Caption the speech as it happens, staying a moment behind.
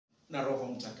na Roho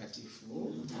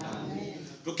Mtakatifu. Amen.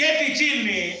 Tuketi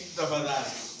chini tafadhali.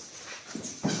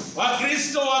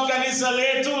 Wakristo wa kanisa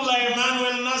letu la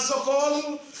Emmanuel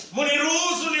Nasokol,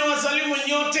 mniruhusu ni wasalimu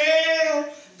nyote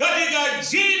katika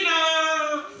jina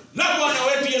la Bwana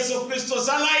wetu Yesu Kristo.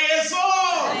 Sala Yesu.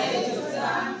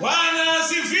 Bwana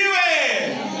asifiwe.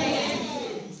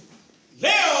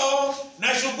 Leo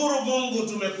nashukuru Mungu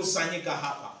tumekusanyika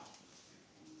hapa.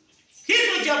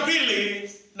 Kitu cha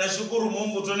pili, nashukuru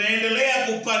Mungu tunaendelea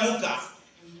kupanuka.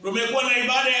 Tumekuwa na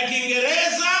ibada ya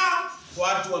Kiingereza,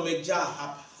 watu wamejaa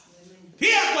hapa.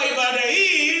 Pia kwa ibada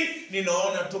hii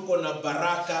ninaona tuko na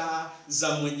baraka za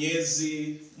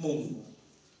Mwenyezi Mungu.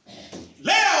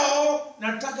 Leo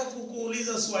nataka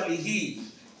kukuuliza swali hii.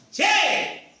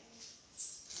 Je,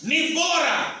 ni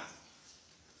bora?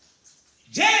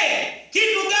 Je,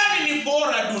 kitu gani ni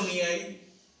bora dunia hii?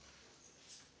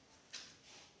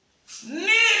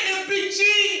 Nini pichi?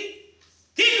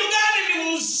 Kitu gani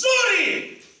ni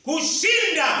mzuri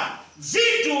kushinda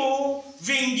vitu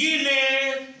vingine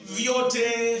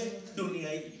vyote dunia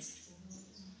hii?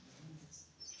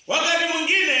 Wakati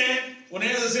mwingine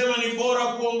unaweza sema ni bora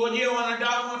kuongojea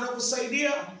wanadamu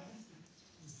watakusaidia.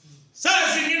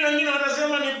 Saa zingine wengine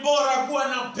watasema ni bora kuwa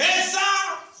na pesa.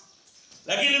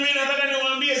 Lakini mimi nataka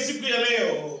niwaambie siku ya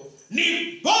leo,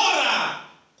 ni bora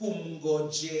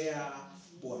kumngojea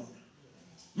Bwana.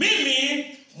 Mimi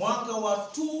mwaka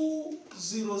wa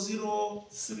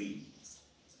 2003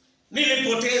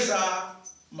 nilipoteza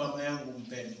mama yangu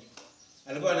mpendwa.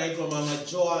 Alikuwa anaitwa Mama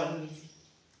Joan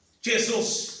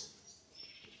Jesus.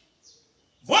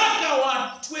 Mwaka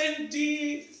wa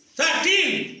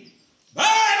 2013,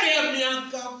 baada ya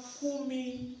miaka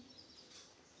 10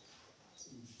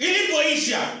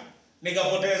 ilipoisha,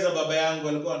 nikapoteza baba yangu,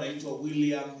 alikuwa anaitwa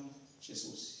William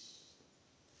Jesus.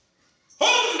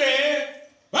 Kumbe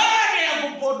baada ya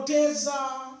kupoteza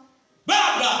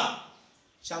baba,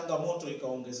 changamoto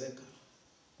ikaongezeka.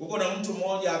 Kuko na mtu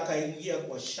mmoja akaingia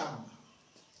kwa shamba.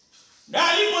 Na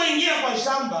alipoingia kwa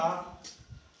shamba,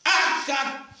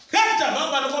 akakata,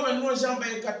 baba alikuwa amenunua shamba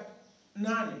eka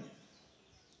 8.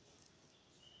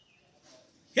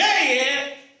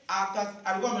 Yeye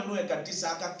alikuwa amenunua eka 9,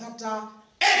 akakata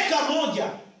eka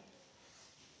 1.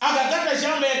 Akakata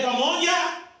shamba eka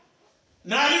 1,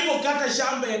 na alipokata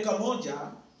shamba eka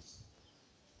 1,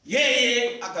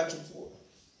 yeye akachukua.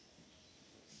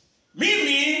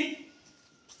 Mimi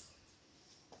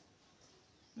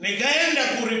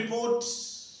nikaenda kuripoti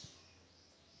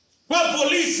kwa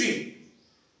polisi.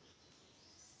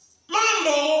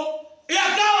 Mambo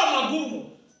yakawa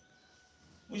magumu.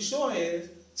 Mwishowe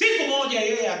siku moja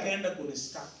yeye akaenda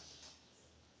kunistaki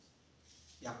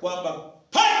ya kwamba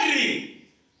padri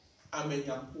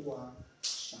amenyakua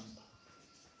shamba.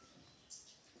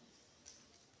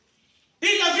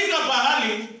 Ikafika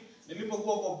pahali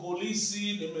nilipokuwa kwa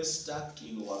polisi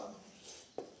nimestakiwa.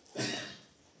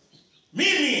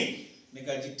 Mimi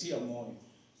nikajitia moyo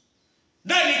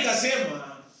na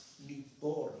nikasema ni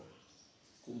bora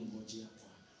kumngojea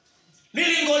Bwana.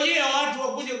 Nilingojea watu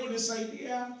wakuje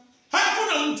kunisaidia,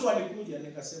 hakuna mtu alikuja.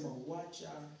 Nikasema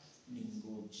wacha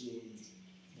ningojee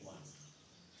Bwana.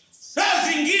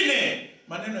 Saa zingine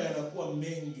maneno yanakuwa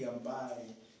mengi ambaye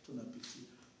tunapitia.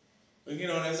 Wengine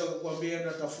wanaweza kukuambia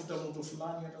enda tafuta mtu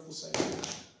fulani atakusaidia.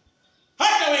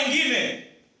 Hata wengine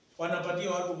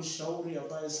wanapatia watu ushauri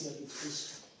ambaye si ya Kikristo.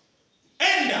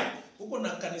 Enda huko, na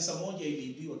kanisa moja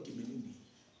iliibiwa Kiminini.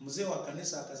 Mzee wa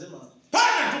kanisa akasema,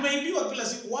 "Pana, tumeibiwa kila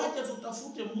siku, wacha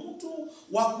tutafute mtu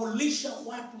wa kulisha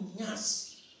watu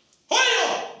nyasi."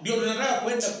 Huyo ndio tunataka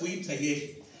kwenda kuita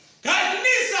yeye.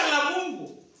 Kanisa la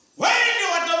Mungu, waende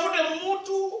watafute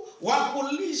mtu wa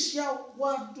kulisha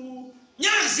watu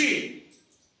nyasi.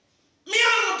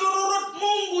 Miamu tururut,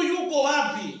 Mungu yuko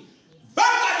wapi?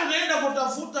 Baka tunaenda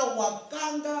kutafuta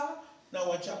wakanga na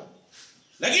wachawi.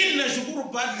 Lakini nashukuru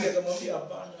padri akamwambia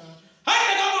hapana.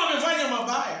 Hata kama wamefanya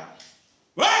mabaya,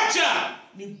 wacha,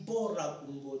 ni bora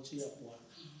kungojea Bwana.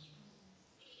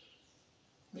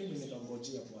 Mimi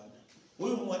nikangojea Bwana.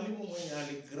 Huyu mwalimu mwenye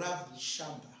aligrab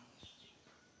shamba,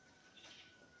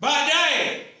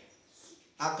 baadaye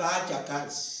akaacha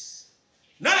kazi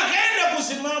na akaenda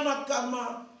kusimama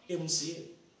kama MCA.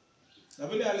 Na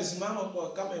vile alisimama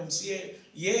kama MCA,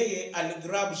 yeye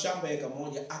aligrab shamba eka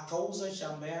 1, akauza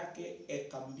shamba yake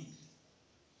eka 2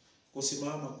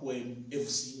 kusimama kuwa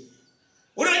MCA.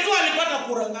 Unajua alipata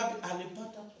kura ngapi?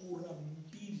 Alipata kura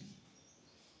 2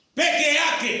 peke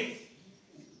yake.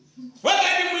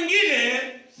 Wakati mwingine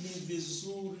ni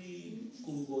vizuri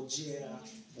kungojea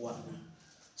Bwana.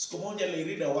 Siku moja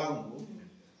leader wangu,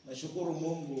 nashukuru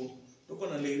Mungu, tuko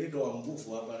na leader wa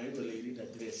nguvu hapa anaitwa leader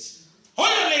Grace.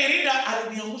 Huyo Leirida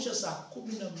aliniangusha saa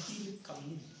 12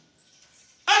 kamili.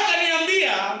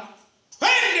 Akaniambia,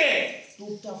 "Twende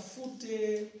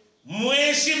tutafute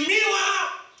mheshimiwa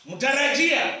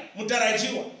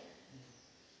mtarajiwa."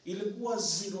 Ilikuwa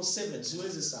 07,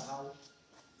 siwezi sahau.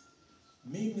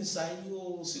 Mimi saa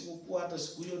hiyo sikukuwa hata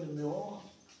siku hiyo nimeoa.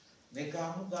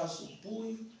 Nikaamka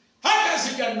asubuhi, hata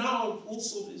sijanao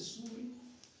uso vizuri.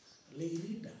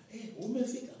 Leirida,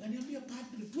 umefika? Akaniambia,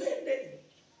 "Padri, twende."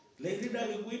 Leirida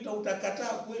akikuita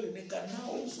utakataa kweli?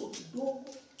 Nikanao uso kidogo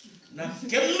na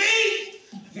kemei.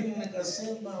 Lakini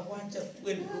nikasema wacha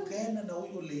twende. Tukaenda na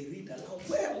huyo Leirida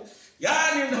well,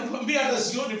 yani nakwambia hata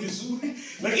sioni vizuri,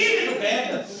 lakini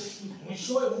tukaenda tu.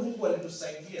 Mwishowe Mungu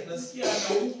alitusaidia. Nasikia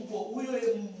anaumbwa huyo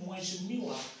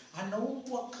mheshimiwa,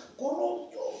 anaumbwa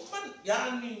koronyo,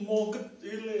 yani ng'ombe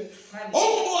ile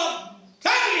umbwa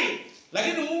kali.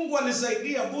 Lakini Mungu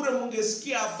alisaidia bure.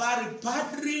 Mungesikia habari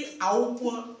padri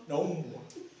aumbwa na umbwa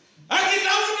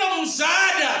akitafuta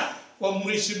msaada kwa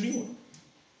mheshimiwa.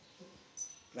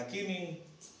 Lakini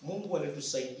Mungu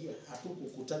alitusaidia,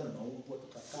 hatukukutana na umbwa,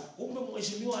 tukakaa. Kumbe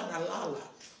mheshimiwa analala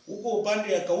huko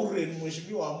upande ya Kaure.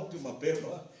 Mheshimiwa amuki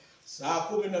mapema saa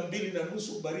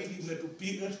 12:30, baridi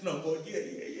imetupiga, tunangojea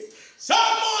yeye.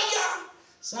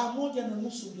 Saa moja na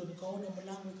nusu ndio nikaona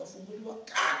mlango ikafunguliwa.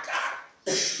 Kaka,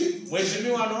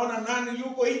 mheshimiwa anaona nani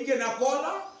yuko nje na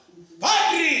kola?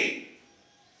 Padri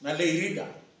na Leirida.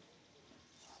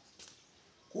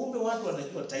 Kumbe watu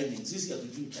wanajua timing, sisi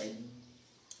hatujui timing.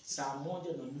 Saa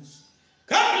 1:30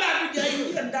 kabla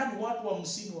hatujaingia ndani, watu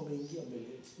 50 wameingia mbele.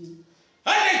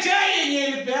 Hata chai yenye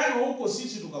ilipeanwa huko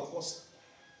sisi tukakosa.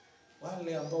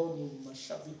 Wale ambao ni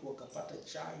mashabiki wakapata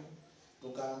chai.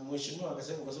 Mheshimiwa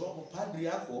akasema, kwa sababu padri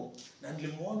yako na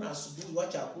nilimuona asubuhi,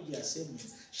 wacha akuje aseme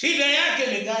shida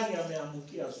yake ni gani,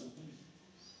 ameamukia asubuhi.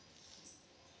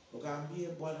 Tukaambie,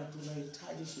 bwana,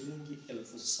 tunahitaji shilingi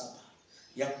 7,000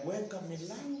 ya kuweka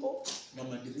milango na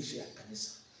madirisha ya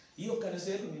kanisa. Hiyo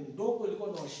kanisa yetu ni ndogo, ilikuwa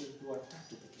na washiriki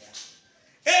 3 peke yake.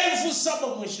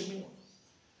 7,000 mheshimiwa,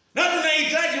 na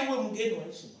tunahitaji uwe mgeni wa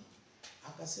heshima.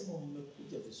 Akasema,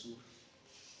 mmekuja vizuri.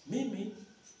 Mimi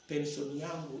pension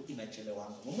yangu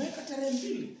inachelewanga. Mmeweka tarehe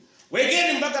 2.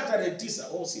 Wekeni mpaka tarehe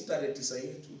 9. Si tarehe 9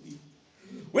 yetu hii.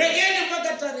 Wekeni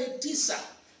mpaka tarehe 9.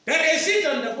 Tarehe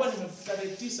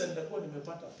 6 nitakuwa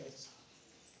nimepata pesa.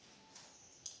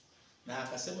 Na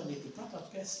akasema, nikipata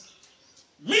pesa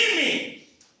mimi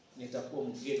nitakuwa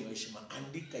mgeni wa heshima.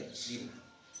 Andika jina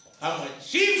kama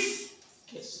chief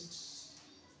guest.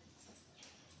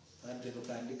 Hata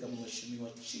tukaandika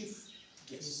mheshimiwa chief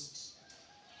guest.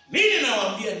 Nini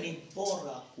nawaambia, ni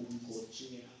bora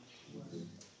kumngojea.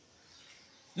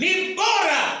 Ni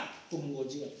bora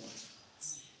kumngojea kwanza.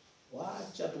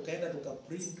 Wacha tukaenda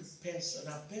tukaprint pesa,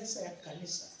 na pesa ya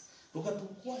kanisa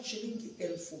tukatukua shilingi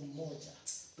 1,000,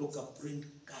 tukaprint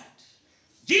card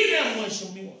jina ya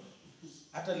mheshimiwa.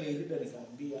 Hata Leirida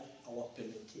nikaambia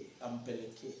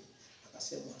ampelekee.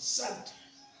 Akasema, asante,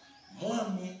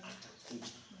 mwami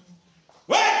atakuja.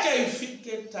 Wacha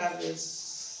ifike tarehe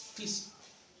 9.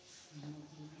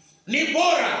 Ni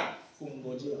bora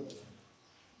kumngojea.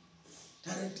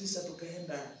 Tarehe 9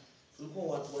 tukaenda,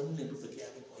 tulikuwa watu 4 tu peke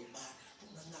yake kwa ibada.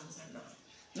 Tunang'ang'ana.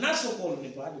 Nasokol ni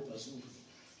pahali pazuri,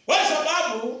 kwa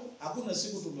sababu hakuna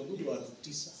siku tumekuja watu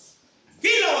 9.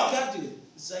 Kila wakati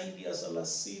zaidi ya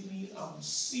 30,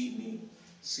 50,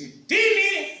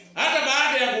 60. Hata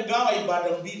baada ya kugawa ibada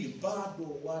 2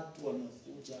 bado watu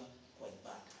wanakuja kwa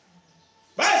ibada.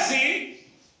 Basi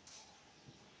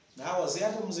na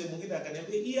hata mzee mwingine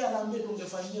akaniambia, hii harambee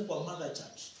tungefanyia kwa mother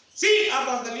church. Si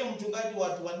hapa, angalia mchungaji,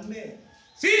 watu 4.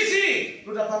 Sisi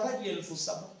tutapataje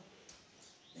 7,000?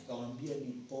 Nikamwambia, ni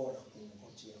bora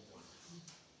kumngojea Bwana.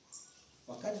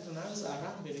 Wakati tunaanza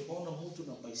harambee, nikaona mtu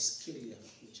na baisikeli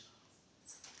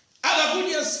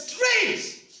akakuja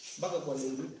straight mpaka kwa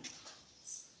Leirida.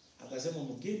 Akasema,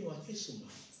 mgeni wa heshima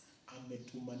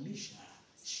ametumanisha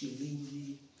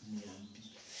shilingi 200.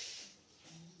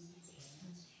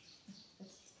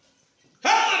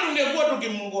 Kama tungekuwa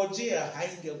tukimngojea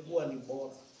haingekuwa ni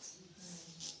bora.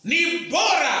 Ni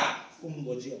bora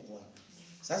kumngojea Bwana.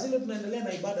 Sasa ile tunaendelea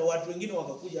na ibada, watu wengine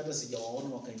wakakuja, hata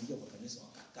sijawaona, wakaingia kwa kanisa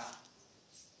wakakaa.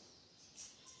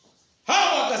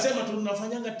 Hawa wakasema,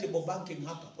 tunafanyanga table banking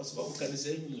hapa kwa sababu kanisa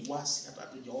hili ni wasi, hata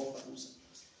hatujaomba ruhusa.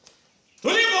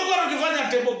 Tulipokuwa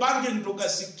tukifanya table banking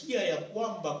tukasikia ya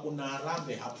kwamba kuna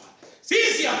harambee hapa.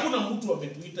 Sisi hakuna mtu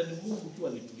ametuita, ni Mungu tu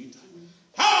alituita.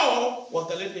 Hao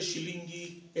wakaleta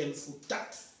shilingi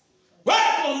 3,000.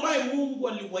 Watu ambaye Mungu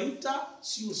aliwaita,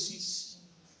 sio sisi.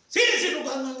 Sisi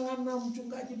tukang'ang'ana,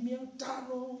 mchungaji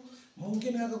 500,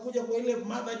 Mwingine akakuja kwa ile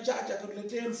mother church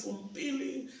akatuletea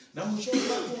 2,000 na mwisho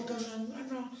watu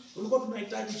wakang'ang'ana. Tulikuwa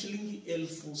tunahitaji shilingi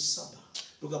 7,000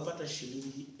 tukapata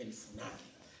shilingi 8,000.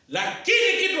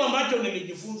 Lakini kitu ambacho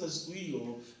nilijifunza siku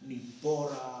hiyo ni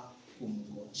bora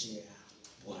kumngojea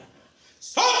Bwana.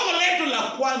 Somo letu la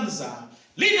kwanza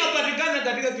linapatikana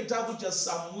katika kitabu cha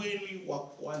Samueli wa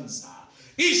kwanza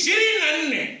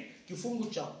 24 kifungu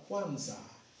cha kwanza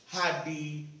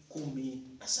hadi 17.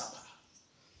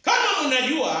 Kama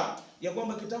mnajua ya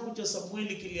kwamba kitabu cha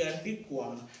Samueli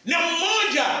kiliandikwa na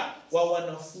mmoja wa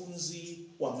wanafunzi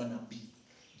wa manabii.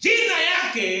 Jina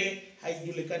yake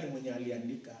haijulikani mwenye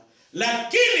aliandika,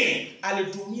 lakini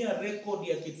alitumia rekodi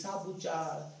ya kitabu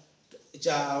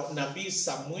cha nabii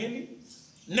Samueli,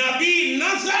 nabii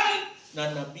Nathan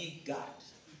na nabii Gad.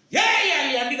 Yeye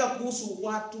aliandika kuhusu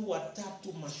watu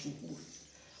watatu mashuhuri.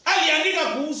 Aliandika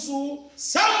kuhusu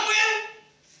Samuel,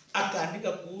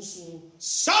 akaandika kuhusu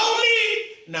Sauli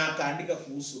na akaandika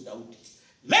kuhusu Daudi.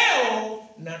 Leo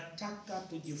nataka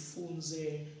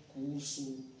tujifunze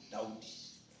kuhusu Daudi.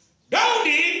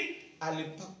 Daudi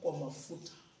alipakwa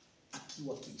mafuta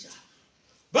akiwa kijana.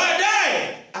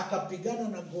 Baadaye akapigana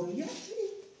na Goliathi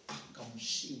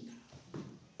akamshinda.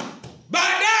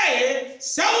 Baadaye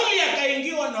Sauli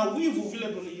akaingiwa na wivu, vile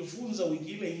tulijifunza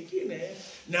wiki ile nyingine,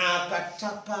 na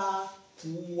akataka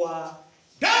kuua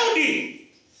Daudi.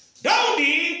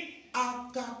 Daudi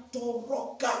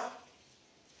akatoroka.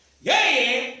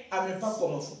 Yeye amepakwa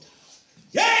mafuta.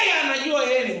 Yeye anajua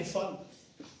yeye ni mfalme.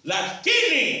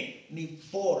 Lakini ni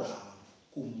bora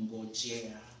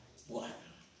kumngojea Bwana.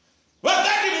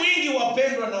 Wakati mwingi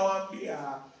wapendwa, nawaambia,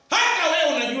 hata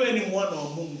wewe unajua ni mwana wa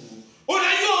Mungu,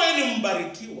 unajua wewe ni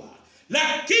mbarikiwa,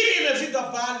 lakini imefika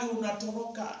pahali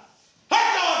unatoroka.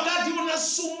 Hata wakati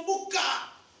unasumbuka,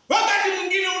 wakati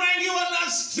mwingine unaingiwa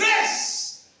na stress,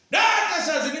 na hata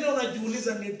saa zingine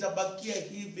unajiuliza nitabakia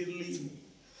hivi lini.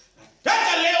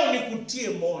 Nataka leo nikutie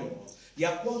moyo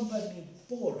ya kwamba ni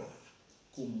bora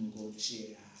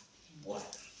kumngojea Bwana.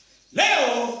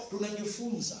 Leo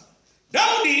tunajifunza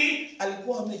Daudi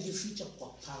alikuwa amejificha kwa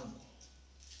pango.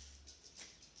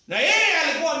 Na yeye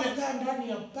alikuwa amekaa ndani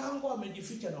ya pango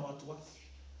amejificha na watu wake.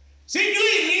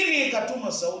 Sijui nini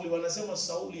ikatuma Sauli, wanasema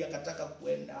Sauli akataka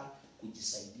kwenda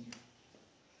kujisaidia.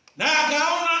 Na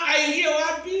akaona aingie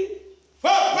wapi?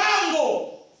 Kwa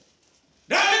pango.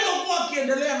 Na alipokuwa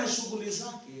akiendelea na shughuli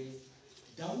zake,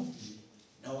 Daudi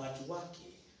na watu wake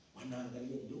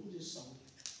wanaangalia Daudi Sauli.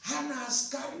 Hana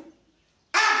askari,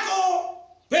 ako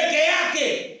peke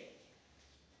yake.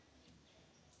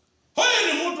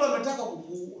 Huyu ni mtu ametaka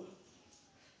kukuua.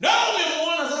 Na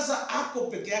umemuona sasa ako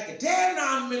peke yake. Tena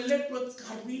ameletwa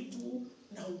karibu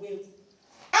na wewe.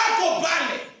 Ako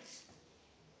pale.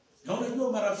 Na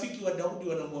unajua marafiki wa Daudi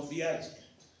wanamwambiaje?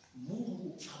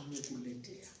 Mungu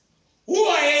amekuletea.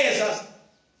 Huwa yeye sasa.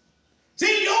 Si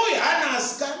ndio huyu hana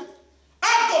askari?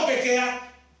 Ako peke yake.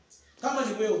 Kama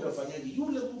ni wewe utafanyaje?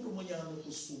 Yule mtu mwenye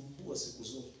amekusumbua siku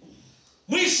zote,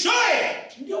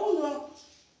 mwishoe ndio huyu hapa.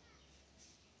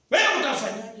 Wewe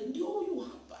utafanyaje? Ndio huyu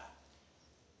hapa.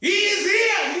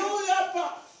 Izia ndio huyu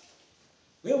hapa.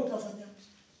 Wewe utafanyaje?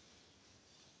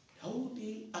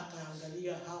 Daudi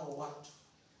akaangalia hao watu,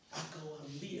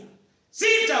 akawaambia,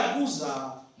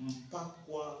 sitaguza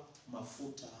mpakwa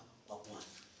mafuta wa Bwana.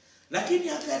 Lakini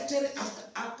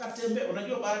akatembea.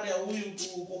 Unajua baada ya huyu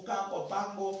kukaa kwa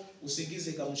pango,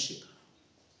 usingizi kamshika.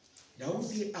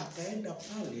 Daudi akaenda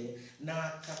pale na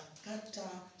akakata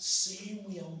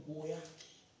sehemu ya nguo yake.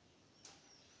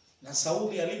 Na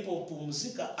Sauli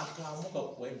alipopumzika akaamuka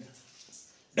kwenda.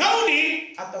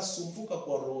 Daudi akasumbuka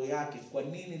kwa roho yake, kwa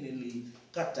nini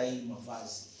nilikata hii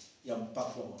mavazi ya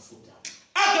mpako wa mafuta?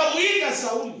 Akamuita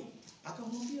Sauli,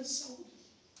 akamwambia Sauli,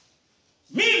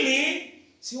 mimi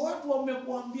si watu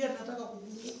wamekuambia nataka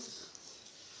kukuua?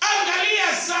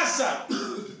 Angalia sasa.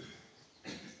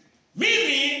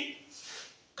 Mimi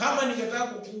kama ningetaka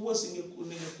kukuua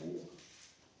singekuua.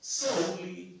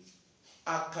 Sauli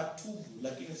akatubu,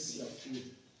 lakini si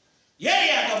akili.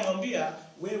 Yeye akamwambia,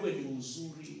 wewe ni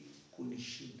mzuri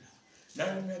kunishinda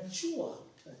na ninajua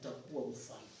utakuwa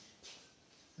mfalme,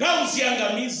 na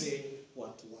usiangamize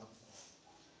watu wako.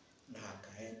 Na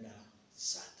akaenda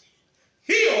zake.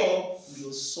 Hiyo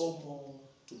ndio somo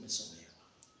tumesomewa.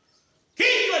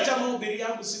 Kichwa cha mahubiri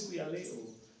yangu siku ya leo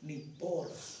ni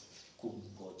bora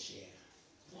kumngojea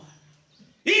Bwana.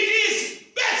 It is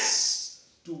best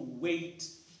to wait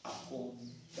upon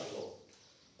the Lord.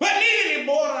 Kwa nini ni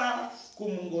bora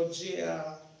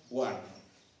kumngojea Bwana?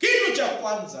 Kitu cha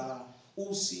kwanza,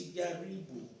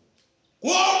 usijaribu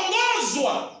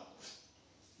kuongozwa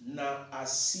na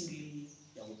asili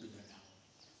ya ubinadamu.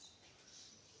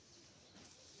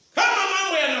 Kama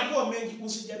mambo yanakuwa mengi,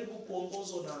 usijaribu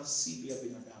kuongozwa na asili ya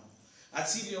binadamu.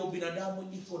 Asili ya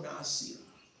binadamu iko na hasira.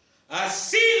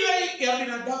 Asili ya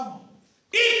binadamu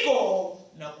iko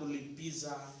na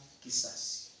kulipiza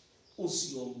kisasi.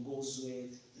 Usiongozwe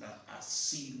na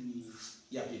asili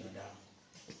ya binadamu.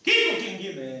 Kitu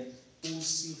kingine,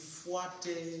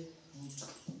 usifuate mtu.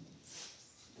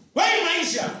 Kwa hii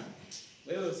maisha,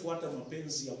 wewe fuata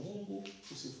mapenzi ya Mungu,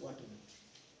 usifuate mtu.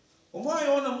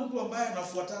 Umewaona mtu ambaye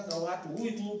anafuatanga watu,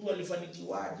 huyu mtu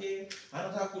alifanikiwaje,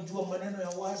 anataka kujua maneno ya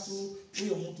watu,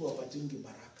 huyo mtu hapatingi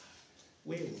baraka.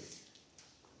 Wewe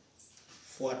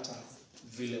fuata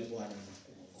vile Bwana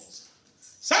anakuongoza.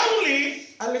 Sauli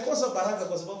alikosa baraka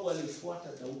kwa sababu alifuata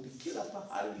Daudi kila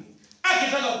pahali,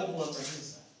 akitaka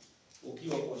kumwangamiza.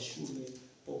 Ukiwa kwa shule,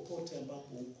 popote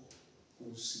ambapo uko,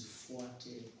 usifuate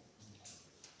mtu.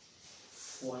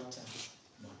 Fuata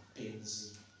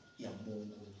mapenzi ya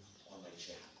Mungu kwa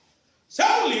maisha yako.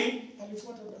 Sauli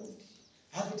alifuata Daudi,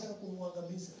 akitaka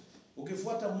kumwangamiza.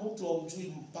 Ukifuata mtu haujui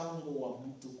mpango wa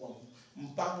mtu kwa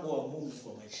mpango wa Mungu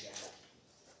kwa maisha yako.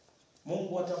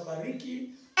 Mungu atabariki,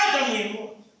 atamuinua.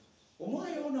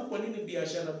 Umeona kwa nini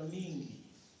biashara mingi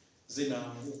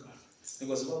zinaanguka? Ni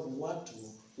kwa sababu watu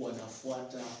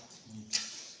wanafuata mtu.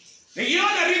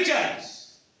 Nikiona Richard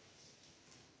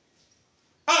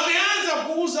ameanza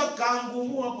kuuza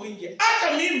kangumu hapo nje,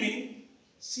 hata mimi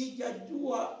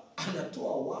sijajua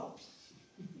anatoa wapi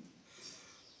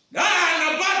na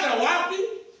anapata wapi.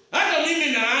 Hata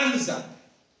mimi naanza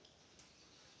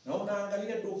na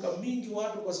unaangalia duka mingi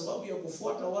watu kwa sababu ya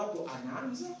kufuata watu,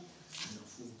 anaanza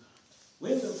anafunga.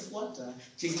 Wewe fuata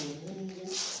chenye Mungu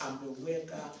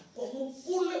ameweka kwa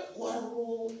kule kwa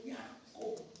roho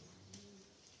yako.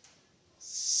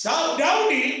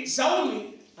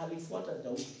 Sauli alifuata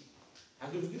Daudi,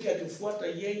 akifikiri akifuata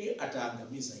yeye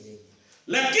ataangamiza yeye,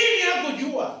 lakini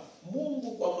hakujua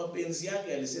Mungu kwa mapenzi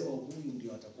yake alisema huyu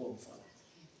ndio atakuwa mfalme.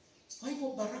 Kwa hivyo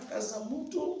baraka za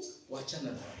mtu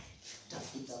wachana naye,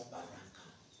 tafuta baraka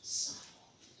zako.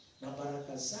 Na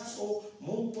baraka zako,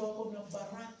 Mungu wako na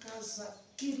baraka za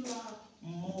kila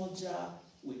mmoja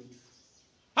wetu.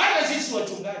 Hata sisi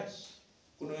wachungaji,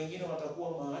 kuna wengine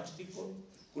watakuwa maarchdeacon,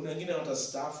 kuna wengine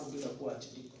watastaafu bila kuwa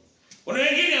archdeacon, kuna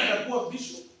wengine atakuwa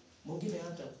bishop, mwingine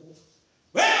hatakuwa.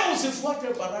 Wewe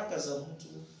usifuate baraka za mtu,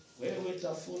 wewe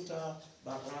tafuta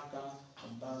baraka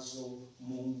ambazo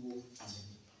Mungu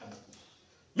amekupa.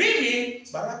 Mimi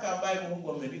baraka ambayo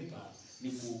Mungu amenipa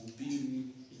ni kuhubiri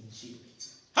Injili.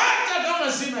 Hata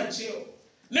kama sina cheo,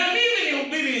 na mimi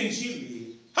nihubiri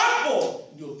Injili, hapo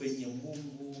ndio penye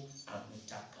Mungu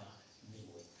ametaka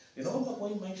niwe. Ninaomba kwa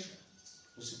hii maisha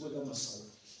usikuwe kama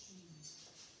Sauli.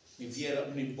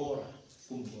 Ni bora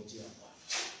kumngojea Bwana,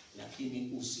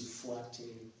 lakini usifuate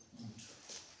mtu.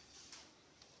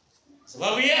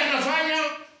 Sababu yeye anafanya,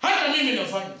 hata mimi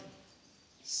nafanya.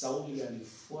 Sauli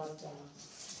alifuata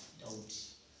Daudi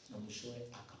na mwishowe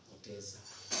akapoteza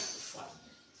ufalme.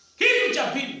 Kitu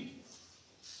cha pili,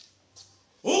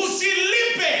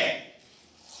 usilipe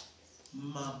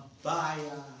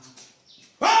mabaya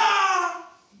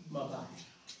mabaya,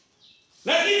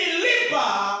 lakini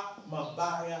lipa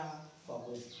mabaya kwa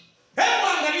wema. Hebu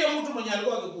angalia mtu mwenye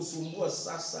alikuwa akikusumbua,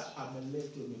 sasa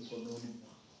ameletwa mikononi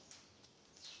mwako.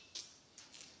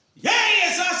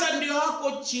 Yeye sasa ndio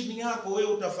wako chini yako,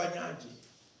 wewe utafanyaje?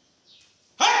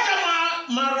 Hata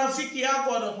marafiki yako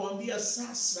wanakuambia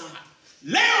sasa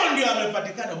leo ndio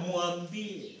amepatikana,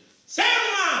 muambie,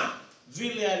 sema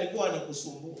vile alikuwa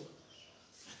anakusumbua.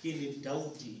 Lakini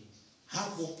Daudi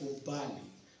hakukubali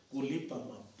kulipa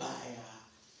mabaya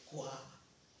kwa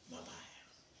mabaya.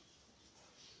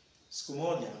 Siku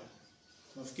moja,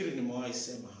 nafikiri nimewahi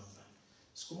sema hapa,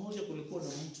 siku moja kulikuwa na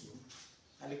mtu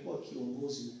alikuwa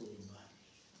kiongozi huko nyumbani,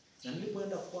 na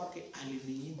nilipoenda kwake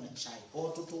alininyima chai. Kwa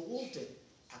watoto wote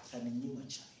akaninyima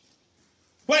chai.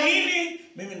 Kwa nini?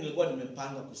 Mimi nilikuwa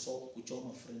nimepanga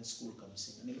kuchoma friend school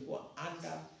Kamsinga. Nilikuwa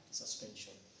under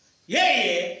suspension.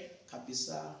 Yeye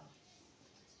kabisa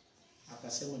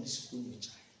akasema nisikunywe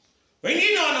chai.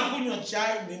 Wengine wanakunywa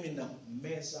chai, mimi na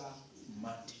meza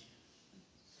mate.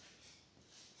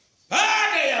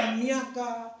 Baada ya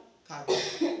miaka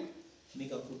kadhaa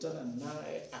nikakutana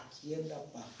naye akienda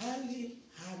pahali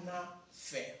hana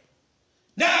fare.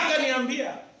 Na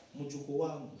akaniambia, mjukuu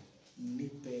wangu,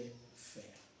 nipe fare.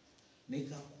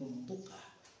 Nikakumbuka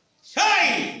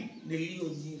chai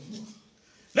niliyonyimwa.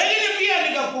 Lakini pia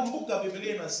nikakumbuka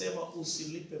Biblia inasema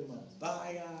usilipe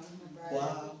mabaya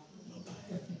kwa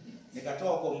mabaya.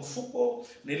 nikatoa kwa mfuko,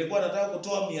 nilikuwa nataka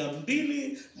kutoa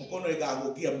 200, mkono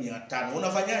ikaangukia 500.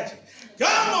 Unafanyaje?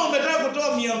 Kama umetaka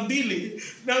kutoa 200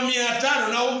 na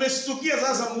 500 na umestukia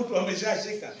sasa mtu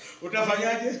ameshashika,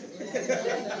 utafanyaje?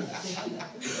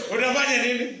 Utafanya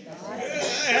nini?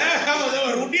 Kama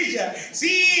unasema rudisha,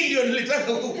 si ndio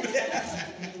nilitaka kukupea.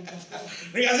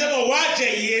 Nikasema wacha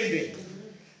iende.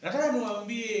 Nataka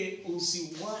niwaambie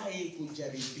usiwahi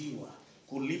kujaribiwa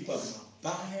kulipa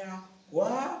mabaya kwa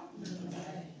mabaya.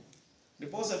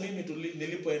 Ndiposa mimi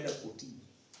nilipoenda kotini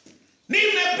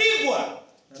nimepigwa,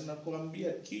 na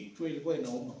nakwambia kichwa ilikuwa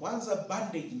inauma. Kwanza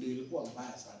bandage ndio ilikuwa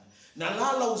mbaya sana.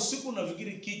 Nalala usiku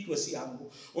nafikiri kichwa si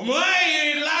yangu.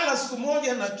 Umewahi lala siku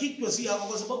moja na kichwa si yangu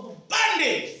kwa sababu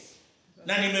bandage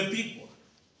na nimepigwa?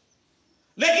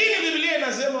 Lakini Biblia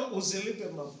inasema usilipe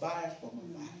mabaya kwa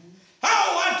mabaya.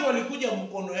 Hao watu walikuja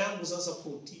mkono yangu sasa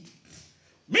kotini.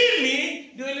 Mimi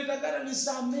ndio ilitakana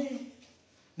nisamehe.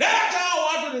 Na hata hao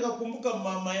watu nikakumbuka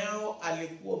mama yao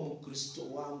alikuwa Mkristo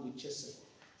wangu Chese.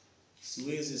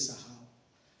 Siwezi sahau.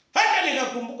 Hata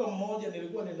nikakumbuka mmoja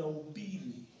nilikuwa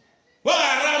ninahubiri kwa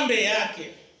harambee yake.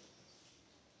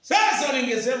 Sasa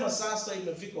ningesema sasa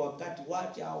imefika wakati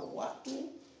wacha hao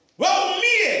watu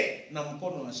waumie na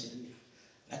mkono wa sheria.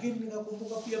 Lakini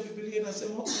nikakumbuka pia Biblia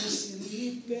inasema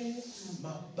usilipe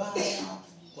mabaya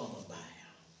kwa mabaya.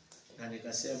 Na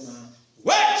nikasema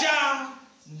wacha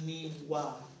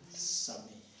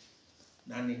niwasamehe.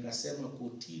 Na nikasema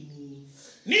kotini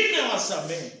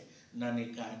nimewasamehe, na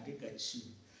nikaandika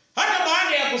chini. Hata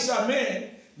baada ya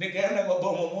kusamehe nikaenda kwa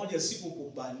bomo moja,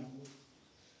 sikukubaliwa.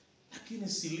 Lakini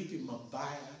silipi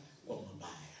mabaya kwa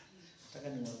mabaya.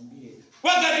 Nataka niwaambie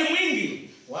wakati mwingi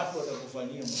watu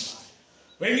watakufanyia mabaya.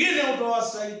 Wengine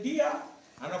utawasaidia,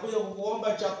 anakuja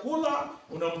kukuomba chakula,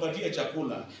 unampatia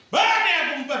chakula. Baada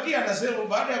ya kumpatia anasema,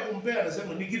 baada ya kumpea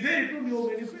anasema ni githeri tu ndio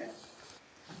umenipea.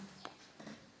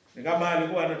 Ni kama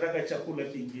alikuwa anataka chakula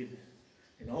kingine.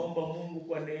 Ninaomba Mungu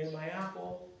kwa neema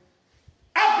yako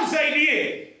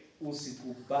akusaidie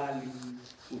usikubali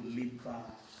kulipa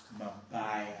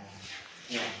mabaya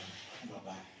kwa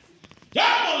mabaya.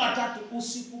 Jambo la tatu,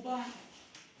 usikubali.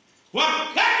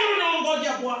 Wakati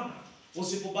unaongoja Bwana,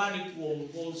 usikubali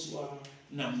kuongozwa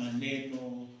na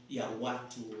maneno ya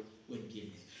watu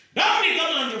wengine. Daudi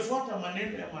kama angefuata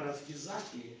maneno ya marafiki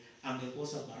zake,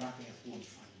 angekosa baraka ya kuwa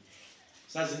mfalme.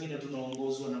 Saa zingine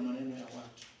tunaongozwa na maneno ya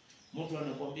watu. Mtu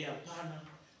anakuambia hapana,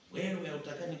 wewe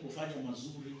hautakani kufanya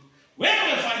mazuri,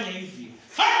 wewe fanya hivi,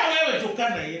 hata wewe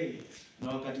tukana yeye, na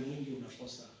wakati mwingi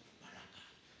unakosa baraka.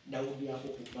 Daudi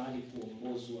hakukubali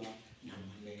kuongozwa na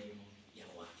maneno ya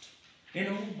watu.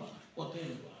 Ninaomba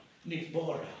wapendwa, ni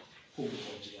bora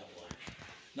kumngojea Bwana.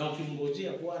 Na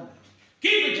ukimngojea Bwana,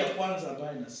 kitu cha kwanza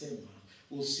ambaye nasema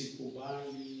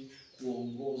usikubali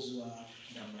kuongozwa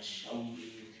na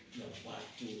mashauri ya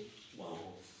watu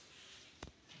waovu.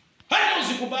 Hata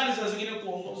usikubali saa zingine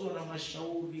kuongozwa na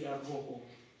mashauri ya roho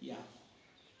yako.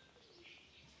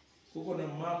 Kuko na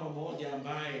mama mmoja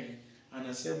ambaye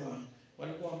anasema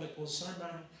walikuwa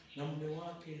wamekosana na mume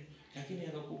wake, lakini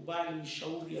akakubali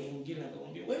ushauri ya mwingine,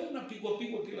 akamwambia wewe unapigwa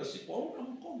kila siku, hauna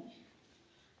mkono.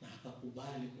 Na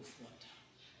akakubali kufuata.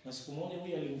 Na siku moja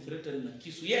huyu alimfreta na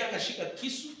kisu, yeye akashika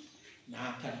kisu na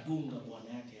akadunga bwana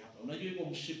yake hapa. Unajua yuko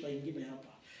mshipa ingine hapa,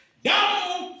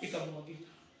 damu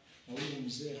ikamwagika. Na huyu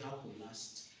mzee hapo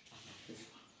last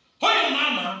akakufa. Huyo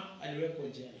mama aliwekwa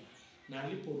jela, na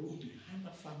aliporudi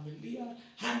hana familia,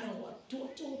 hana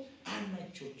watoto, hana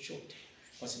chochote,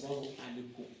 kwa sababu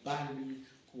alikubali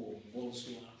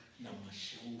kuongozwa na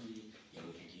mashauri ya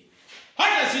wengine.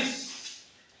 Hata sisi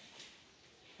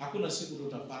hakuna siku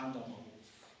tutapanga maovu,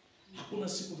 hakuna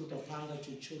siku tutapanga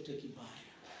chochote kibaya.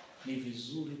 Ni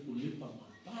vizuri kulipa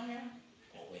mabaya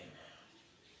kwa wema.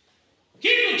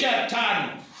 Kitu cha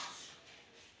tano,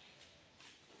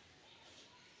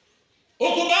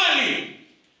 ukubali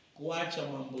kuacha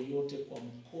mambo yote kwa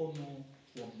mkono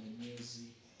wa Mwenyezi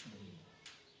Mungu,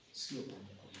 sio kwa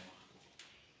mkono wako.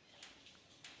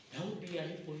 Daudi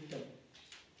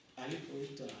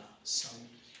alipoita Sauli,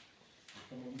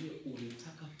 akamwambia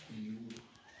ulitaka kuniua,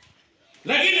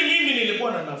 lakini mimi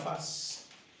nilikuwa na nafasi,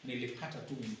 nilikata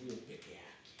tu nguo peke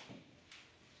yake.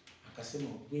 Akasema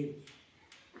wewe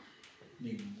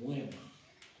ni mwema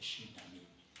kushinda mimi.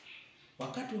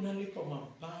 Wakati unalipa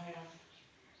mabaya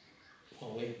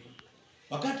kwa wema,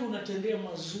 wakati unatendea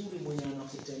mazuri mwenye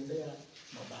anakutendea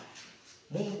mabaya,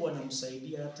 Mungu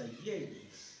anamsaidia, hata yeye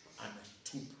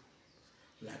anatubu.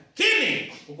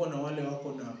 Lakini uko na wale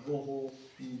wako na roho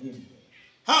ngumu,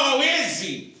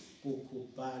 hawawezi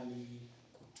kukubali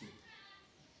kutubu.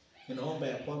 Ninaomba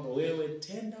ya kwamba wewe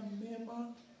tenda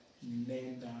mema,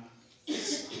 nenda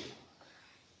sawa.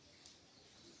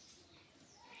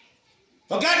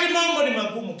 Wakati mambo ni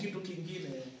magumu, kitu kingine,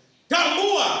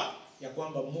 tambua ya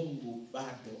kwamba Mungu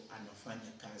bado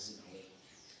anafanya kazi na wewe.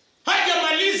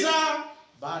 Hajamaliza,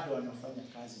 bado anafanya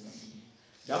kazi na mimi.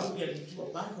 Daudi alijua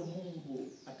bado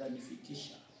Mungu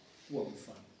atanifikisha kuwa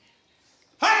mfalme.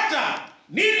 Hata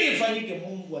nini ifanyike,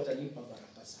 Mungu atanipa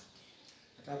baraka zake.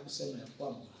 Nataka kusema ya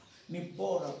kwamba ni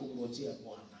bora kungojea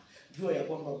Bwana. Jua ya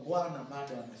kwamba Bwana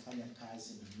bado anafanya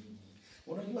kazi na mimi.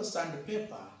 Unajua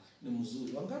sandpaper ni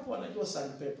mzuri. Wangapi wanajua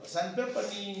sandpaper? Sandpaper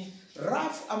ni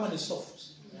rough ama ni soft?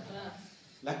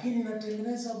 Lakini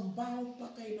inatengeneza mbao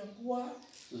mpaka inakuwa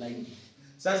laini.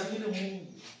 Sasa zingine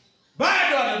Mungu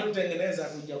bado anatutengeneza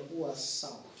hatujakuwa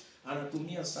sawa.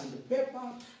 Anatumia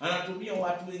sandpaper, anatumia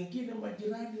watu wengine,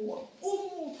 majirani wa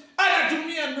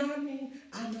anatumia nani?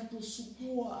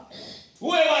 Anatusukua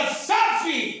tuwe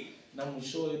wasafi na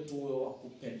mwishowe tuwe wa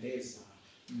kupendeza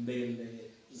mbele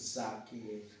zake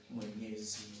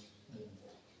Mwenyezi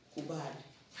Mungu. Kubali.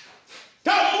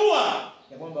 Tambua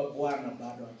ya kwamba Bwana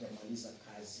bado hajamaliza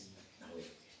kazi na wewe.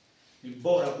 Ni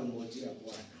bora kungojea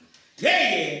Bwana.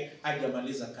 Yeye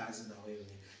hajamaliza kazi na wewe.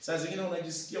 Saa zingine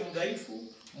unajisikia mdhaifu,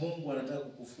 Mungu anataka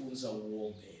kukufunza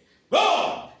uombe.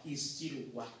 God is still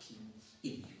working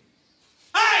in you.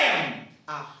 I am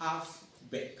a half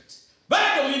baked.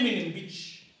 Bado mimi ni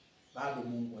mbichi. Bado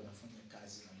Mungu anafanya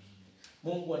kazi na mimi.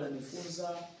 Mungu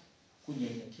ananifunza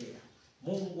kunyenyekea.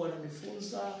 Mungu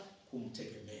ananifunza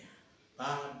kumtegemea.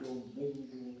 Bado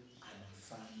Mungu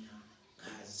anafanya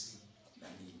kazi na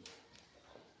mimi.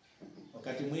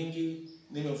 Wakati mwingi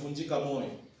nimevunjika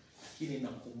moyo, lakini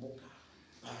nakumbuka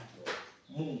bado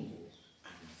Mungu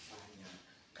anafanya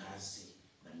kazi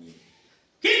na mimi.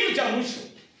 Kitu cha mwisho,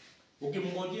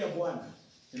 ukimngojea Bwana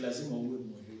ni lazima uwe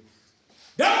mwerevu.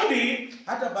 Daudi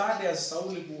hata baada ya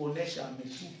Sauli kuonesha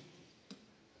ametubu,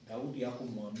 Daudi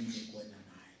hakumwamini kwenda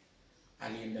naye.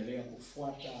 Aliendelea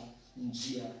kufuata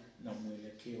njia na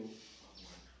mwelekeo wa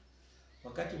Bwana.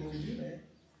 Wakati mwingine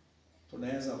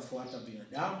tunaweza kufuata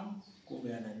binadamu,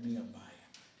 kumbe ana nia mbaya.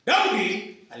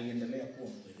 Daudi aliendelea kuwa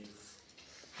mwerevu.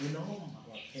 Ninaomba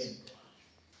wapendwa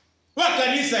wa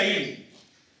kanisa hili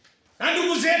na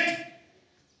ndugu zetu,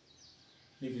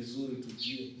 ni vizuri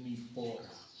tujue ni bora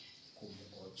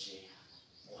kumngojea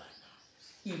Bwana.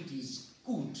 It is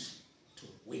good to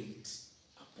wait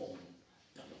upon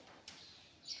the Lord.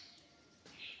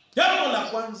 Jambo la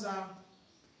kwanza,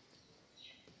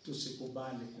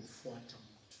 tusikubali kufuata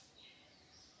mtu.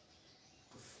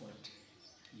 Tufuate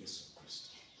Yesu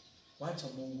Kristo. Wacha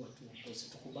Mungu atuongoze,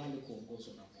 tukubali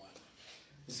kuongozwa na Bwana.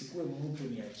 Isikuwe mtu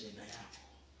ni ajenda yako.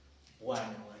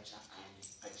 Bwana wacha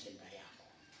awe ajenda yako.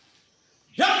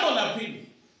 Jambo la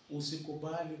pili,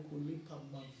 usikubali kulipa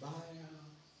mabaya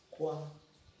kwa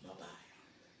mabaya.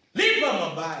 Lipa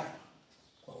mabaya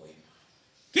kwa wema.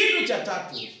 Kitu cha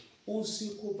tatu,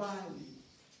 usikubali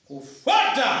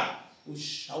kufuata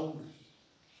ushauri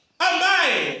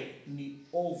ambaye ni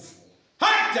ovu,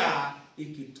 hata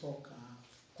ikitoka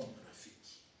kwa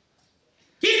marafiki.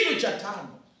 Kitu cha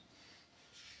tano,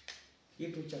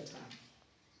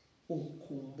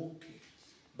 ukumbuke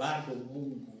bado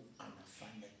Mungu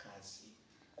anafanya kazi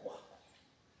kwako.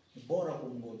 Ni bora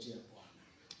kumngojea Bwana.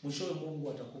 Mwishowe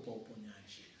Mungu atakupa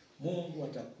uponyaji. Mungu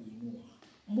atakuinua.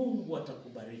 Mungu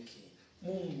atakubariki.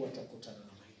 Mungu atakutana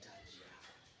na mahitaji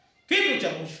yako. Kitu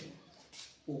cha mwisho,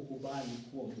 ukubali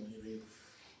kuwa mwerevu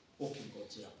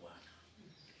ukingojea Bwana.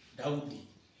 Daudi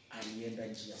alienda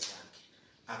njia zake,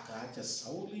 akaacha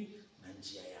Sauli na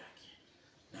njia yake.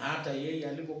 Na hata yeye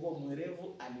alipokuwa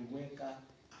mwerevu aliweka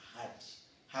ahadi,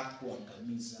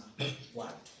 hakuangamiza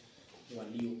watu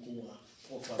waliokuwa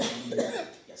wa familia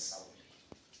ya Sauli.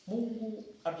 Mungu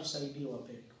atusaidie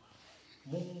wapendwa.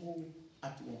 Mungu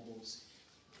atuongoze.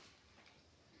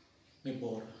 Ni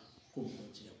bora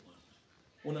kumngojea Bwana.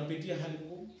 Unapitia hali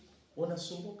ngumu,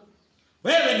 unasumbuka,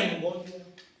 wewe ni mgonjwa,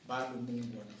 bado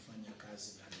Mungu anafanya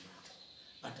kazi ndani yako.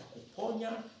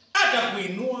 Atakuponya,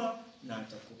 atakuinua na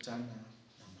atakutana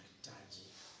na mahitaji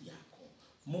yako.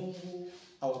 Mungu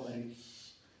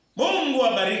awabariki. Mungu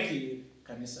abariki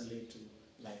kanisa letu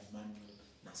la Emmanuel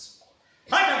Nasoko.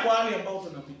 Hata kwa hali ambao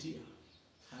tunapitia,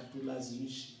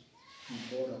 hatulazimishi, ni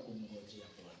bora kumngojea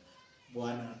Bwana.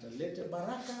 Bwana atalete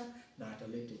baraka na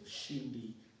atalete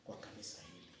ushindi kwa kanisa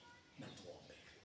hili.